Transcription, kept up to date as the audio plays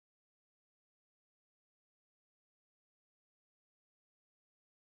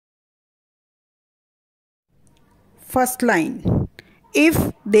First line. If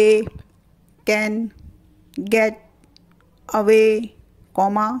they can get away,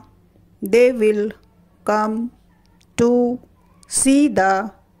 comma, they will come to see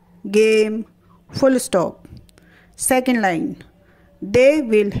the game, full stop. Second line. They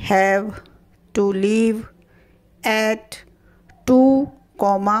will have to leave at 2,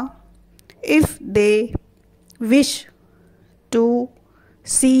 comma, if they wish to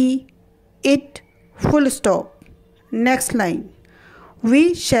see it, full stop. Next line.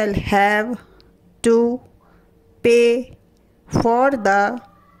 We shall have to pay for the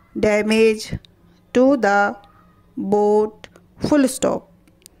damage to the boat, full stop.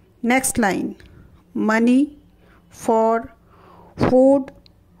 Next line. Money for food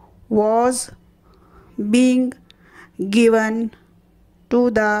was being given to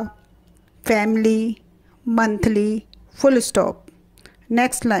the family monthly, full stop.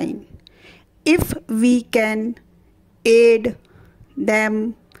 Next line. If we can aid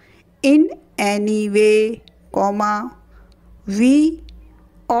them in any way, comma, we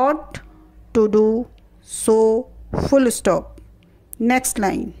ought to do so, full stop. Next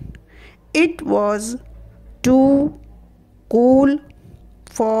line. It was too cool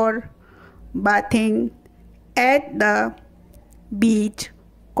for bathing at the beach,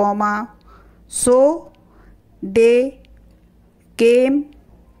 comma, so they came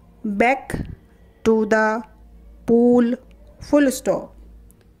back to the pool, full stop.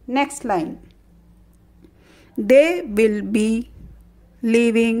 Next line. They will be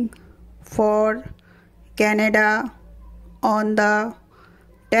leaving for Canada on the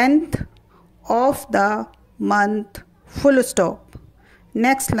 10th of the month, full stop.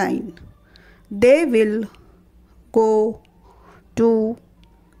 Next line. They will go to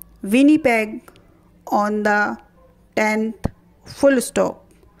Winnipeg on the 10th, full stop.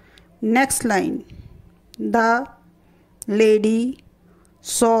 Next line. The lady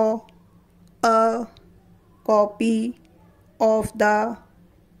saw a copy of the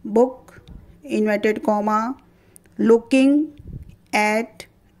book, inverted comma, looking at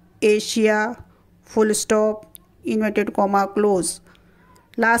Asia, full stop, inverted comma, close.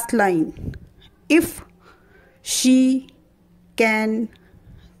 Last line. If she can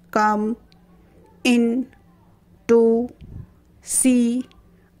come in to see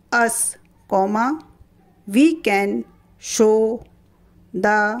us, comma, we can show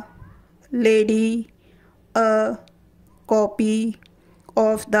the lady a copy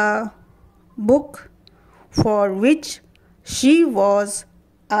of the book for which she was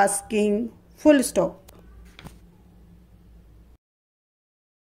asking, full stop.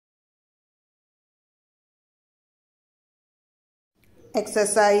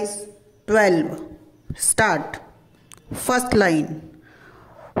 Exercise 12. Start. First line.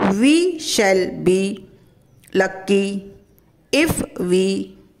 We shall be lucky if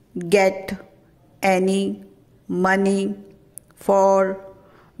we get any money for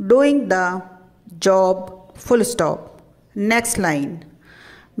doing the job, full stop. Next line.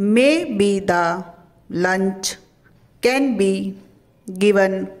 Maybe the lunch can be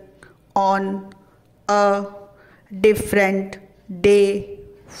given on a different day,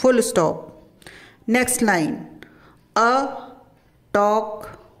 full stop. Next line. A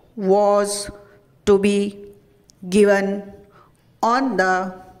talk was to be given on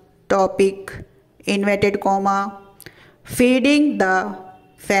the topic, inverted comma, feeding the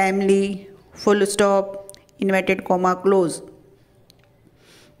family, full stop, inverted comma, close.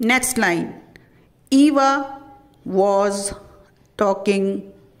 Next line. Eva was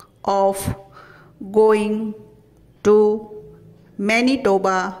talking of going to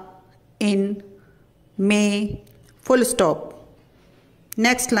Manitoba in May, full stop.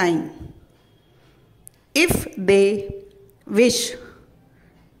 Next line. If they wish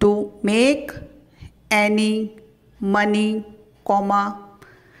to make any money, comma,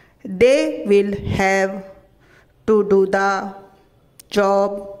 they will have to do the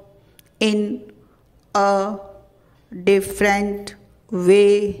job in a different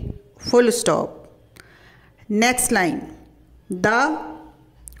way, full stop. Next line. The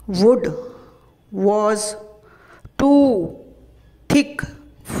wood was too thick,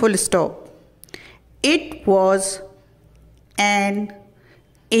 full stop. It was an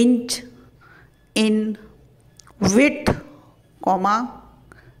inch in width, comma,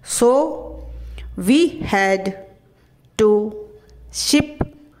 so we had to ship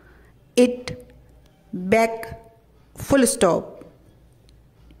it back, full stop.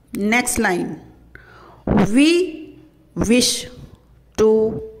 Next line. We wish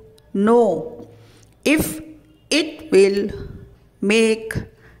to know if it will make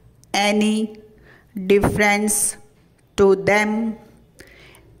any difference to them.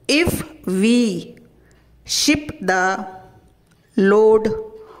 If we ship the load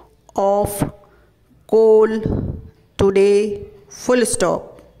of coal today, full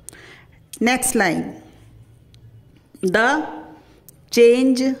stop. Next line. The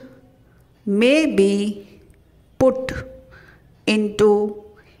change may be put into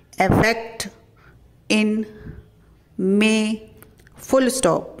effect in May, full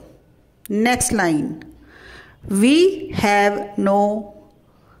stop. Next line. We have no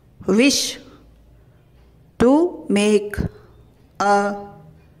wish to make a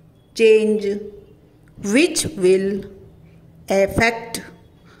change which will affect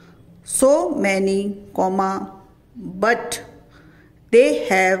so many, but they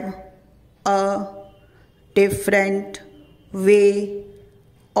have a different way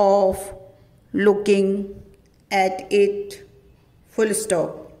of looking at it, full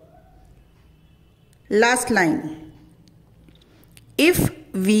stop. Last line. If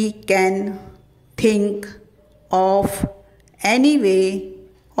we can think of any way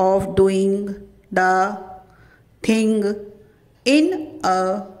of doing the thing in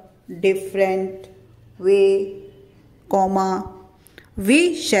a different way, we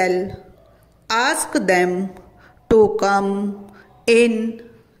shall ask them to come in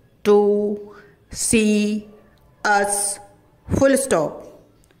to see us, full stop.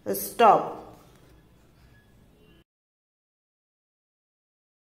 Stop.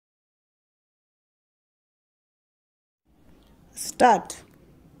 Start.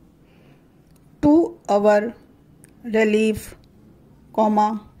 To our relief,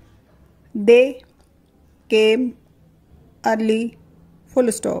 they came early,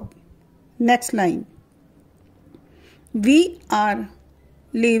 full stop. Next line. We are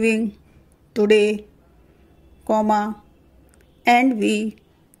leaving today, and we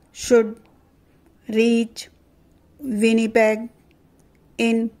should reach Winnipeg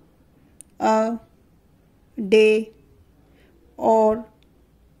in a day or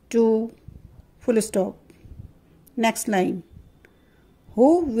two, full stop. Next line.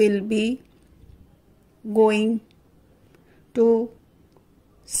 Who will be going to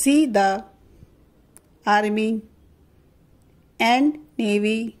see the Army and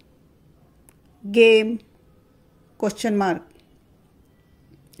Navy game, ?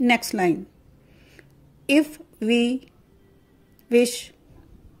 Next line. If we wish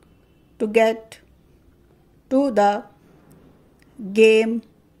to get to the game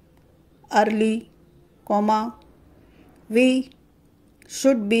early, we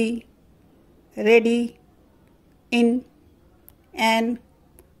should be ready in an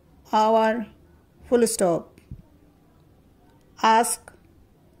hour, full stop. Ask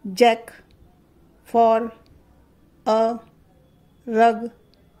Jack for a rug,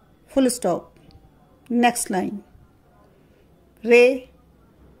 full stop. Next line. Ray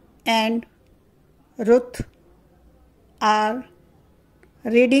and Ruth are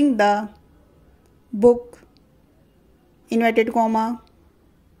reading the book, inverted comma,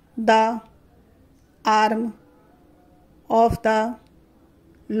 The Arm of the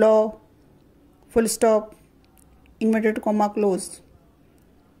Law, full stop, inverted comma, close.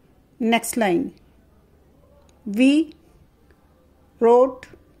 Next line. We wrote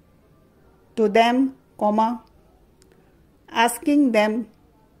to them, asking them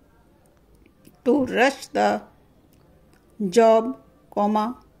to rush the job,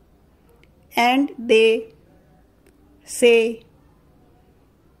 and they say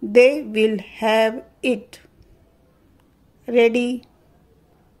they will have it ready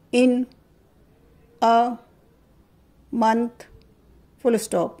in a month, full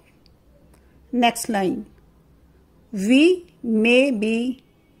stop. Next line. We may be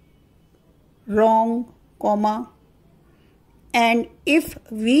wrong, and if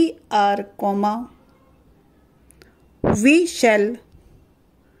we are, we shall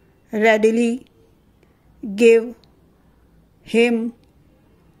readily give him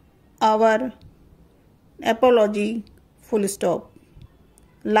our apology, full stop.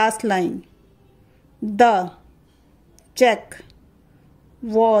 Last line. The check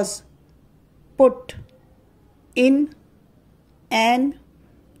was put in an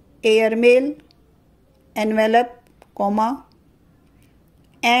airmail envelope,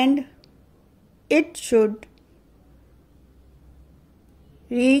 and it should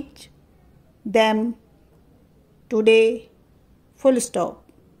reach them today, full stop.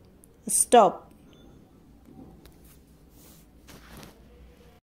 Stop.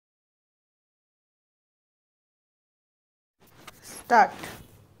 Start.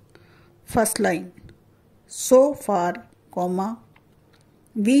 First line. So far,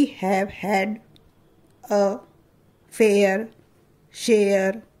 we have had a fair,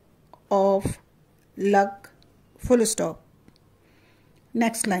 share, of, luck, full stop.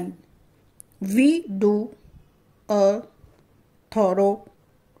 Next line. We do a thorough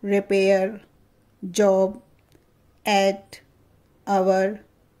repair job at our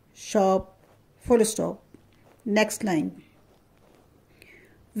shop, full stop. Next line.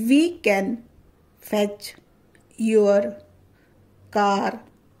 We can fetch your car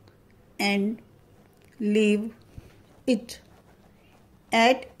and leave it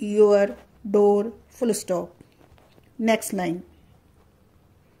at your door, full stop. Next line.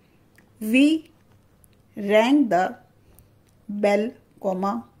 We rang the bell,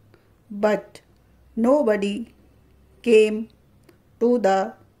 comma, but nobody came to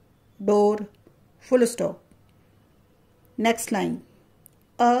the door, full stop. Next line.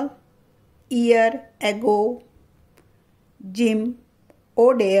 A year ago, Jim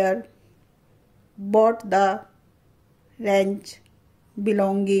O'Dare bought the ranch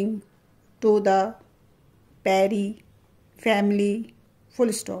belonging to the Perry family,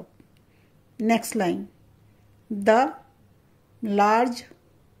 full stop. Next line. The large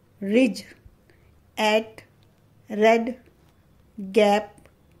ridge at Red Gap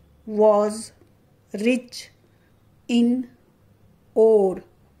was rich in ore,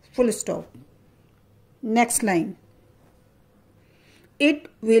 full stop. Next line. It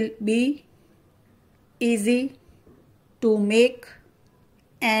will be easy to make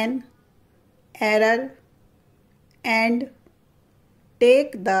an error and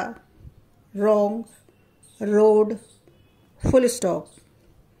take the wrong road, full stop.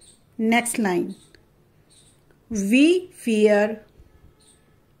 Next line. We fear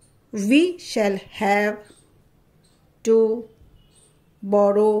we shall have to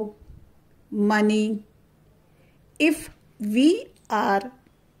borrow money if we are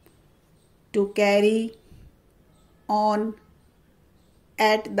to carry on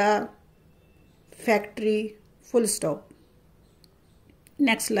at the factory, full stop.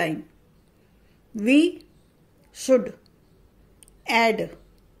 Next line. We should add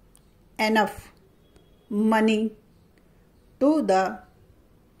enough money to the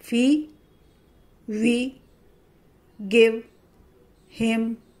fee we give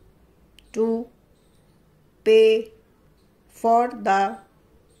him to pay for the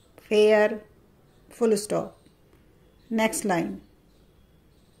fare, full stop. Next line.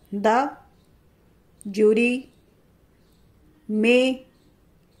 The jury may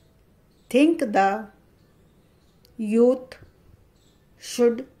think the youth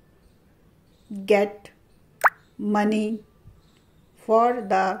should get money for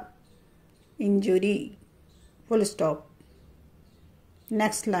the injury, full stop.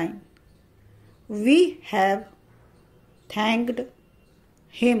 Next line. We have thanked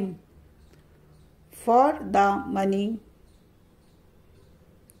him for the money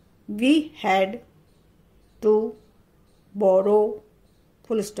we had to borrow,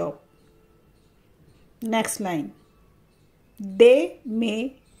 full stop. Next line. They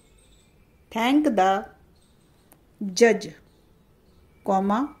may thank the judge,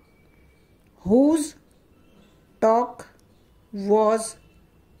 comma, whose talk was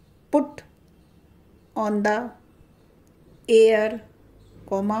put on the air,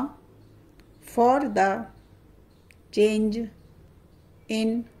 comma, for the change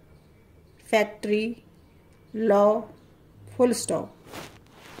in factory law, full stop.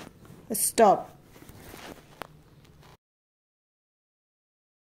 Stop.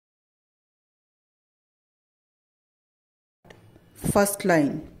 First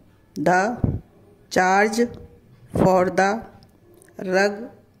line. The charge for the rug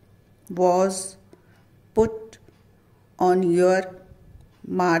was put on your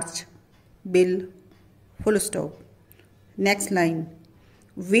March bill, full stop. Next line.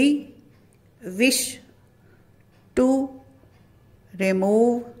 We wish to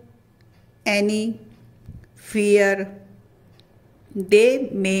remove any fear they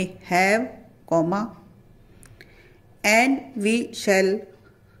may have, comma, and we shall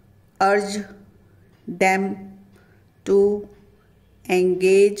urge them to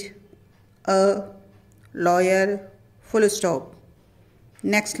engage a lawyer, full stop.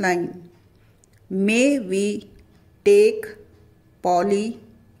 Next line. May we take Polly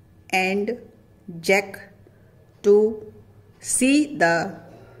and Jack to see the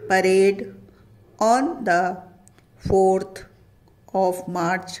parade on the 4th of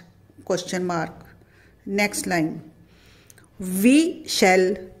March, question mark. Next line. We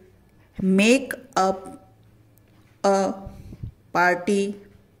shall make up a party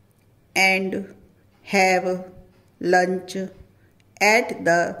and have lunch at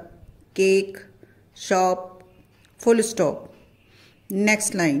the cake shop, full stop.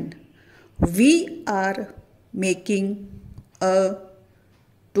 Next line. We are making a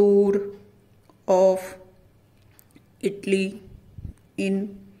tour of Italy in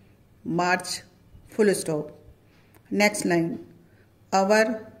March, full stop. Next line.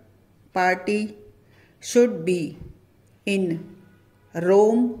 Our party should be in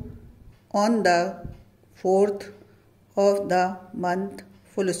Rome on the 4th of the month,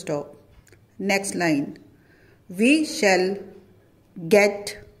 full stop. Next line. We shall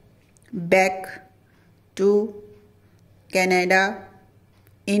get back to Canada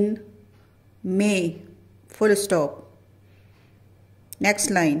in May, full stop. Next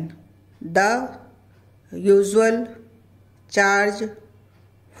line. The usual charge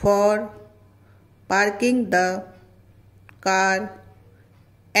for parking the car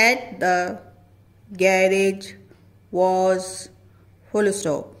at the garage was, full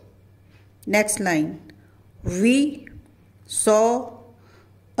stop. Next line. We saw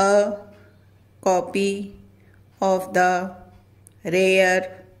a copy of the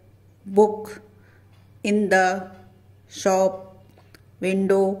rare book in the shop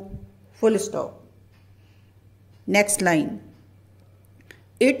window, full stop. Next line.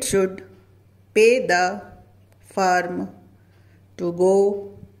 It should pay the firm to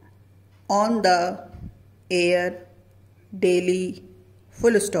go on the air daily,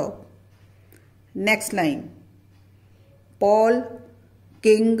 full stop. Next line. Paul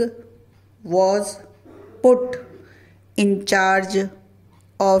King was put in charge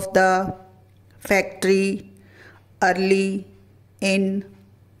of the factory early in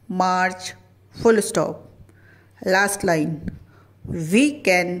March, full stop. Last line. We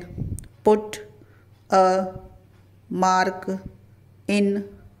can put a mark in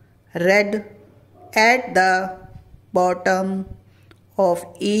red at the bottom of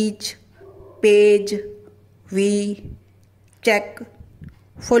each page we check,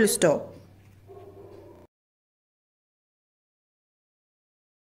 full stop.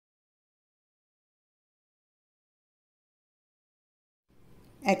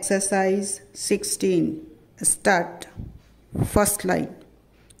 Exercise 16. Start. First line.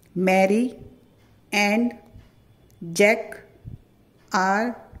 Mary and Jack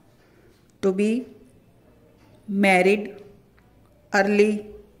are to be married early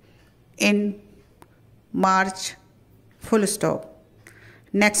in March, full stop.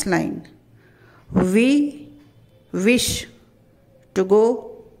 Next line. We wish to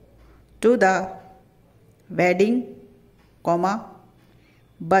go to the wedding, comma,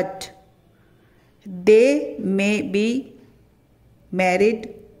 but they may be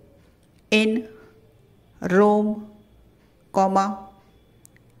married in Rome, comma,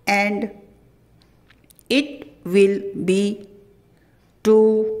 and it will be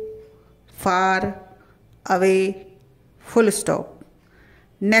too far away, full stop.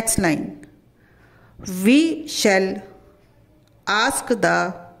 Next line. We shall ask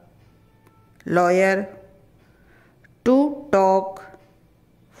the lawyer to talk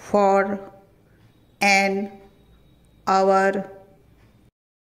for an hour,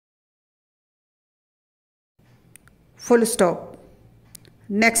 full stop.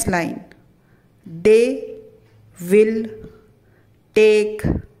 Next line. They will take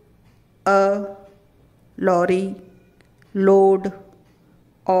a lorry load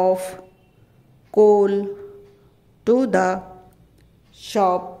of coal to the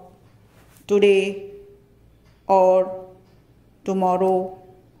shop today or tomorrow,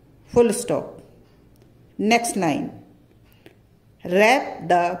 full stop. Next line. Wrap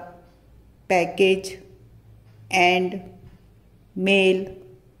the package and mail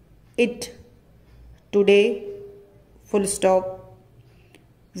it today, full stop.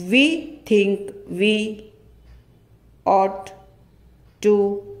 We think we ought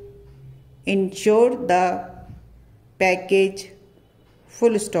to insure the package,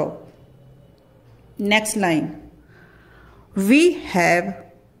 full stop. Next line. We have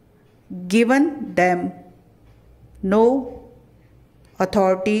given them no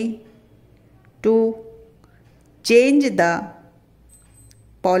authority to change the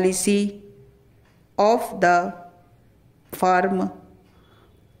policy of the firm,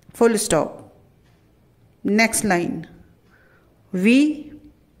 full stop. Next line. We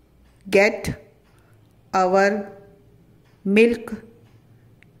get our milk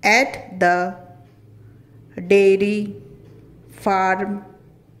at the dairy farm,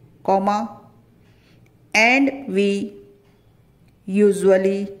 comma, and we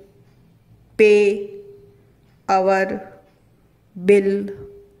usually pay our bill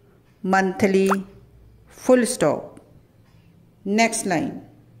monthly, full stop. Next line.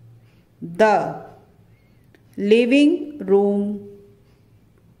 The living room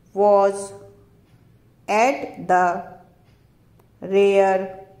was at the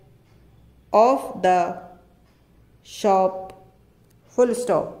rear of the shop. Full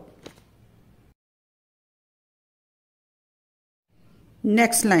stop.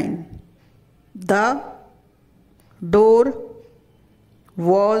 Next line. The door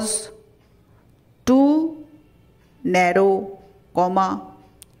was too narrow, comma,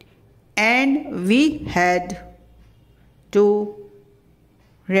 and we had to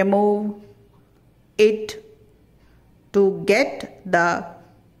remove it to get the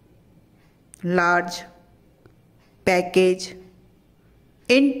large package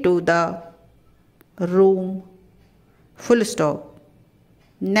into the room. Full stop.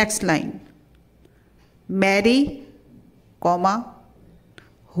 Next line. Mary, comma,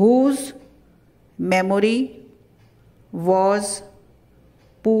 whose memory was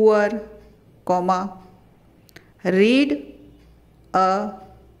poor, comma, read a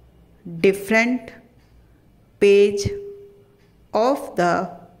different page of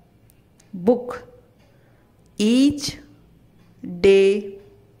the book each day.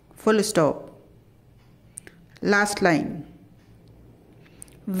 Full stop. Last line.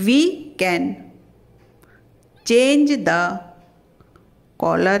 We can change the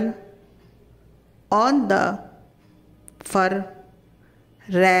collar on the fur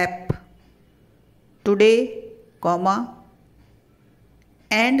wrap today, comma,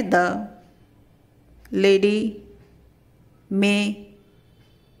 and the lady may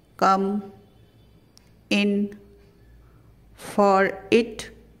come in for it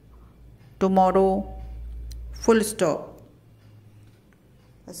tomorrow. Full stop.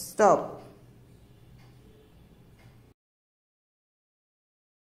 Stop.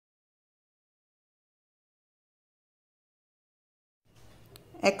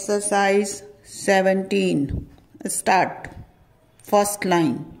 Exercise 17. Start. First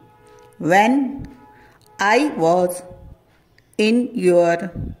line. When I was in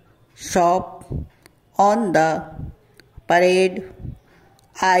your shop on the parade,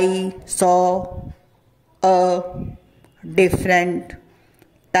 I saw a different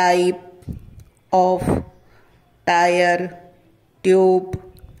type of tire tube.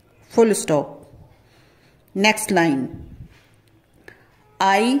 Full stop. Next line.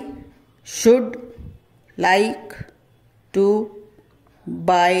 I should like to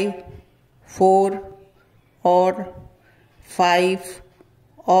buy 4 or 5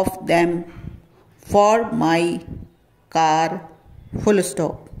 of them for my car. Full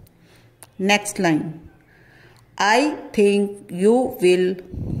stop. Next line. I think you will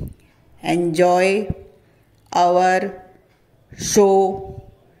enjoy our show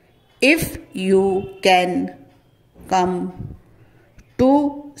if you can come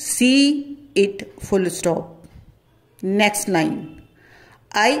to see it. Full stop. Next line.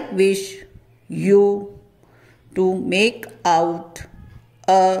 I wish you to make out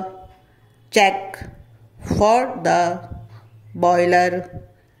a check for the boiler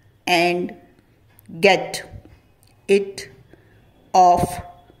and get it off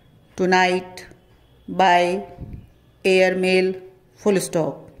tonight by airmail. Full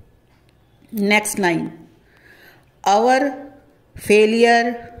stop. Next line. Our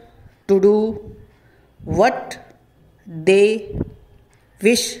failure to do what they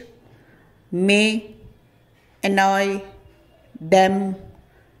wish may annoy them,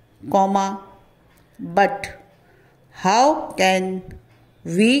 comma, but how can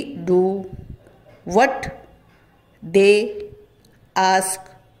we do what they ask,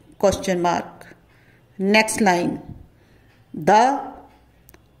 question mark. Next line. The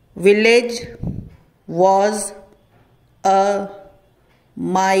village was a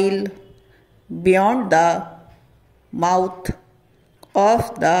mile beyond the mouth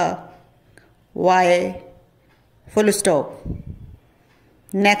of the Y. Full stop.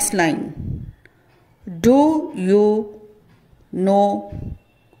 Next line. Do you know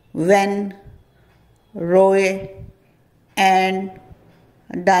when Roy and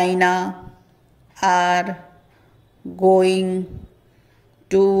Dinah are going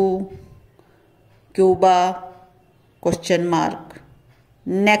to Cuba? Question mark.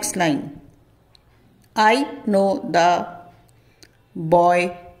 Next line. I know the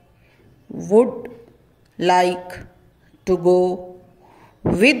boy would like to go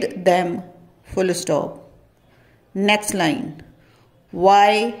with them. Full stop. Next line.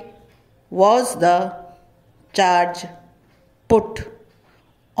 Why was the charge put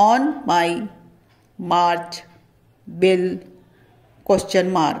on my March bill?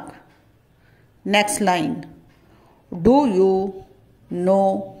 Question mark. Next line. Do you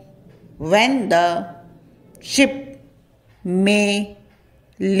know when the ship may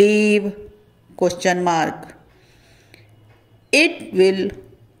leave question mark. It will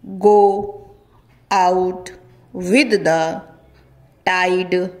go out with the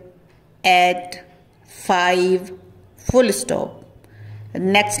tide at 5 full stop.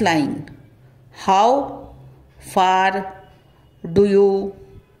 Next line. How far do you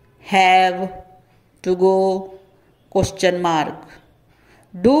have to go? Question mark.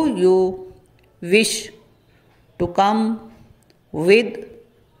 Do you wish to come with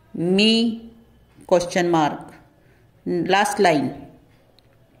me? Question mark. Last line.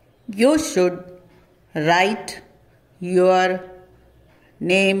 You should write your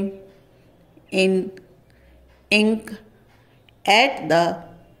name in ink at the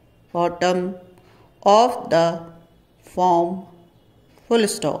bottom of the form. Full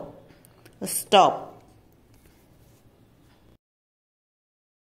stop. Stop.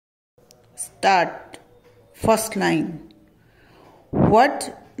 Start. First line.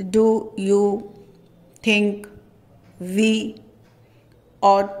 What do you think we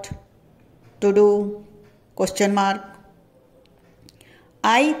ought to do? Question mark.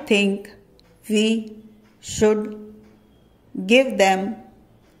 I think we should give them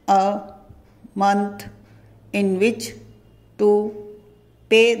a month in which to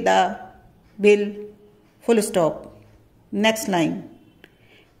pay the bill. Full stop. Next line.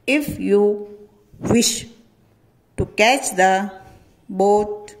 If you wish to catch the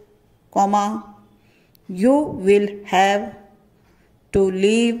boat, comma, you will have to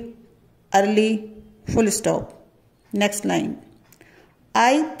leave early. Full stop. Next line.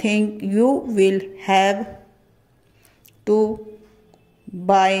 I think you will have to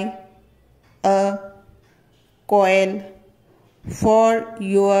buy a coil for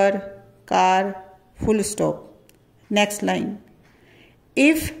your car. Full stop. Next line.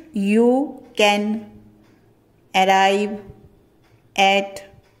 If you can arrive at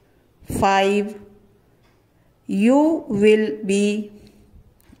 5, you will be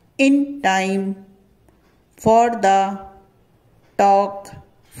in time for the talk.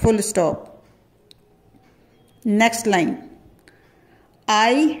 Full stop. Next line.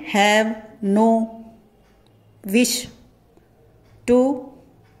 I have no wish to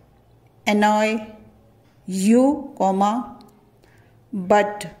annoy you, comma,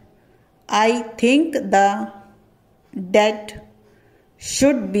 but I think the debt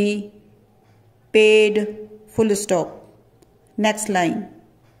should be paid. Full stop. Next line.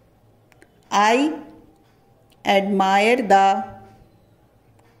 I admire the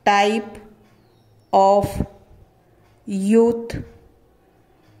type of youth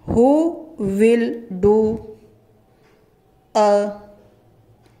who will do a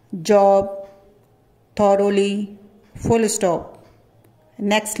job thoroughly. Full stop.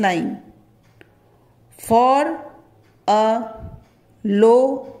 Next line. For a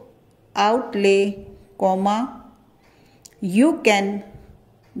low outlay, comma, you can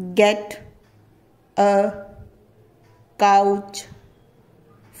get a couch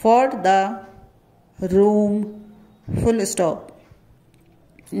for the room. Full stop.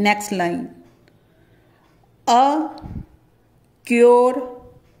 Next line. A cure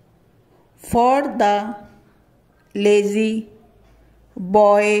for the lazy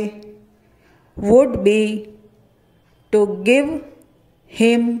boy would be to give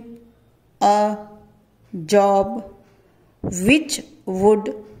him a job which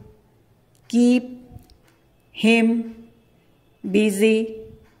would keep him busy.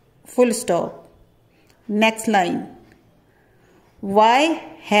 Full stop. Next line. Why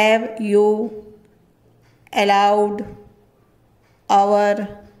have you allowed our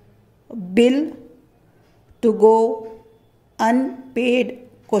bill to go unpaid?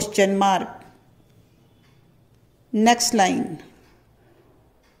 Question mark. Next line.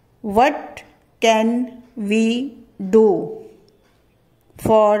 What can we do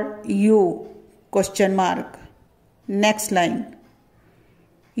for you? Question mark. Next line.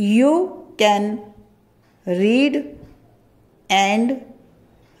 You can read and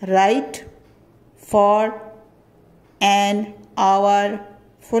write for an hour.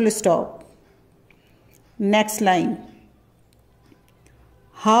 Full stop. Next line.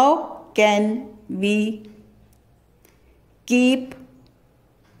 How can we keep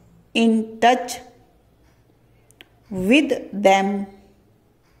in touch with them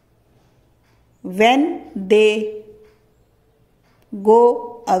when they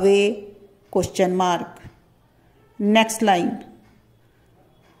go away? Question mark. Next line.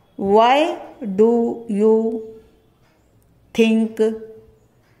 Why do you think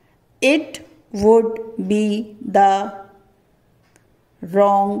it would be the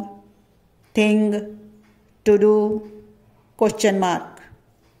wrong thing to do question mark.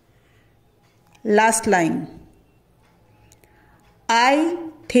 Last line. I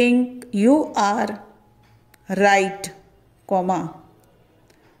think you are right, comma,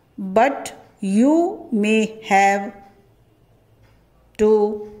 but you may have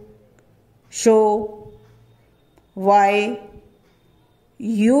to show why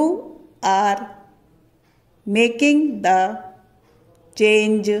you are making the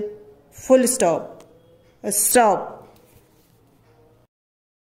change, full stop. Stop.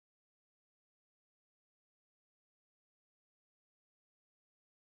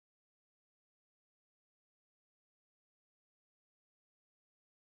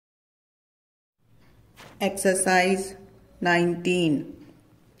 Exercise 19.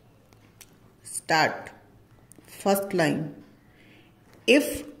 Start. First line.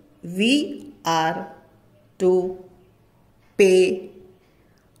 If we are to pay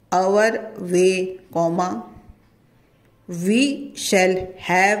our way, comma, we shall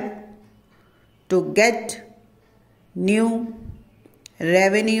have to get new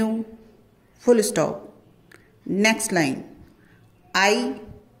revenue, full stop. Next line. I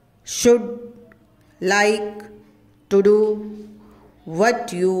should like to do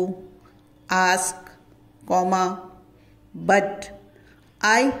what you ask, comma, but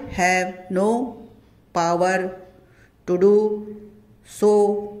I have no power to do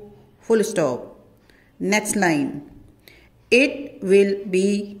so, full stop. Next line. It will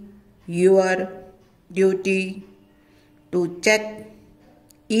be your duty to check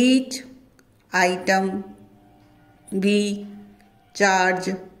each item we charge,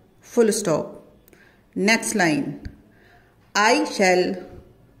 full stop. Next line. I shall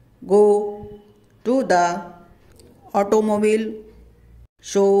go to the automobile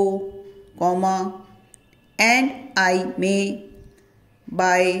show, comma, and I may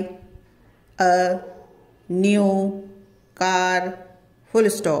buy a new car, full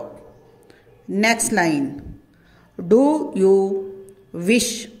stop. Next line. Do you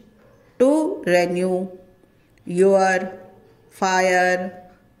wish to renew your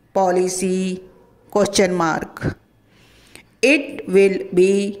fire policy, question mark. It will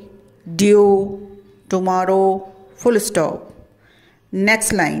be due tomorrow, full stop.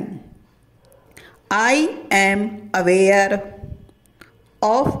 Next line. I am aware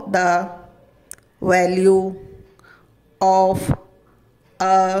of the value of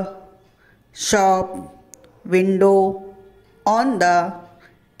a shop window on the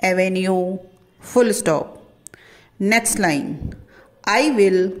avenue, full stop. Next line. I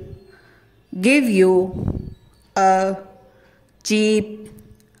will give you a cheap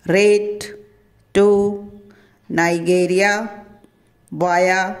rate to Nigeria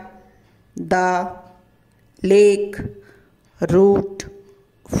via the lake route,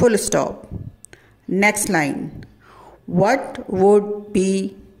 full stop. Next line. What would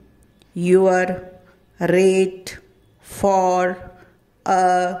be your rate for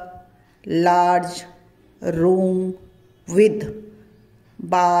a large room with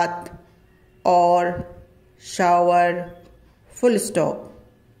bath or shower, full stop.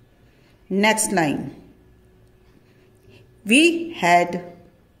 Next line. We had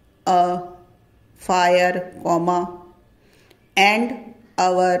a fire, comma, and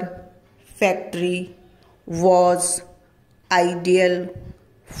our factory was ideal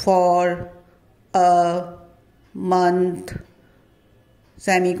for a month,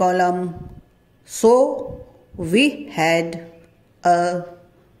 semicolon. So we had a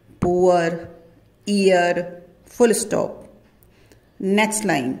poor year, full stop. Next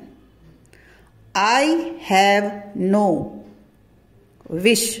line. I have no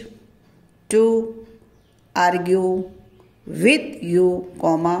wish to argue with you,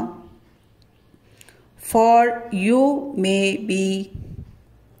 comma, for you may be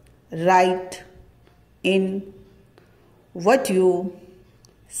right in what you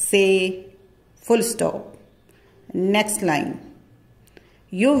say, full stop. Next line.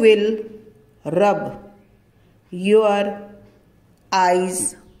 You will rub your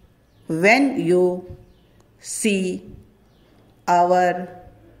eyes when you see our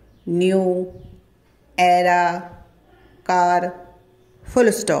new era car,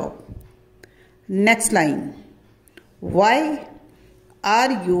 full stop. Next line. Why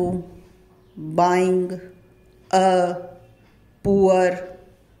are you buying a poor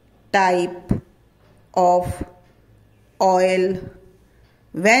type of oil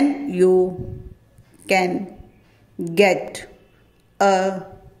when you can get a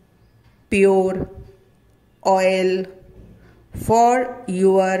pure oil for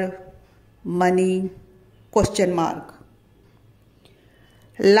your money, question mark.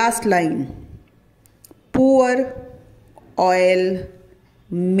 Last line. Poor oil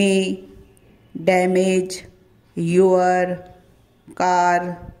may damage your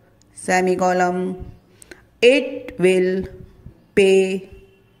car, semicolon. It will pay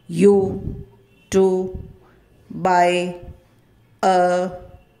you to buy a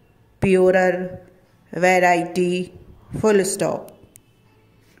purer variety, full stop.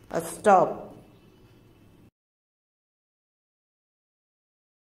 A stop.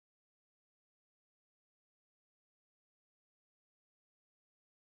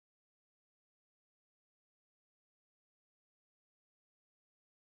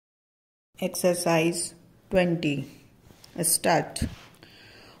 Exercise 20. Start.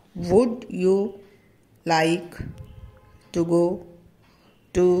 Would you like to go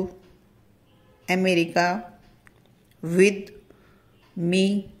to America with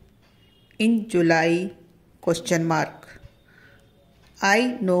me in July? Question mark.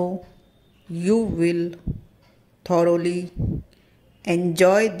 I know you will thoroughly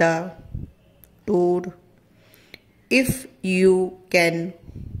enjoy the tour if you can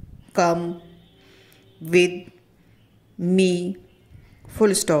come with me,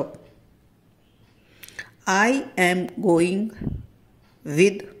 full stop. I am going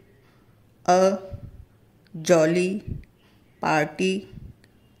with a jolly party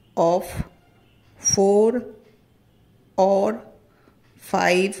of 4 or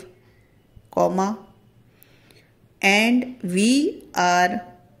 5, and we are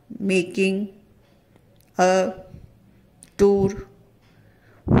making a tour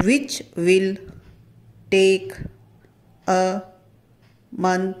which will take a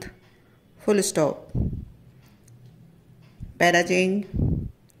month, full stop. Para change.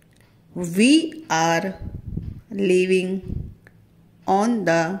 We are leaving on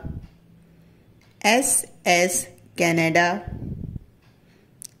the SS Canada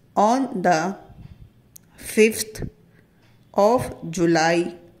on the 5th of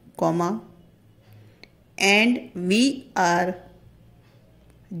July, and we are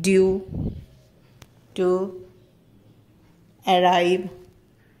due to arrive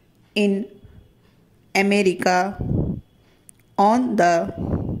in America on the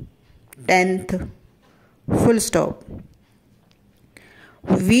 10th, full stop.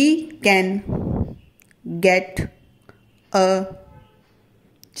 We can get a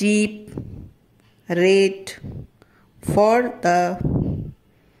cheap rate for the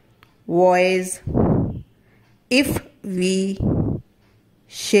voyage if we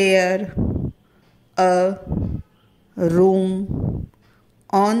share a room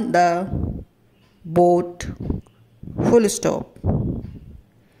on the boat, full stop.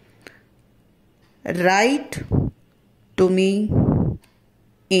 Write to me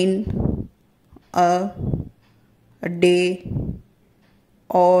in a day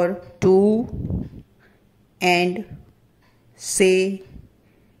or two and say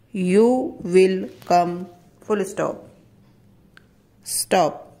you will come, full stop.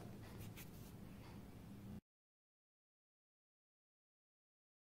 Stop.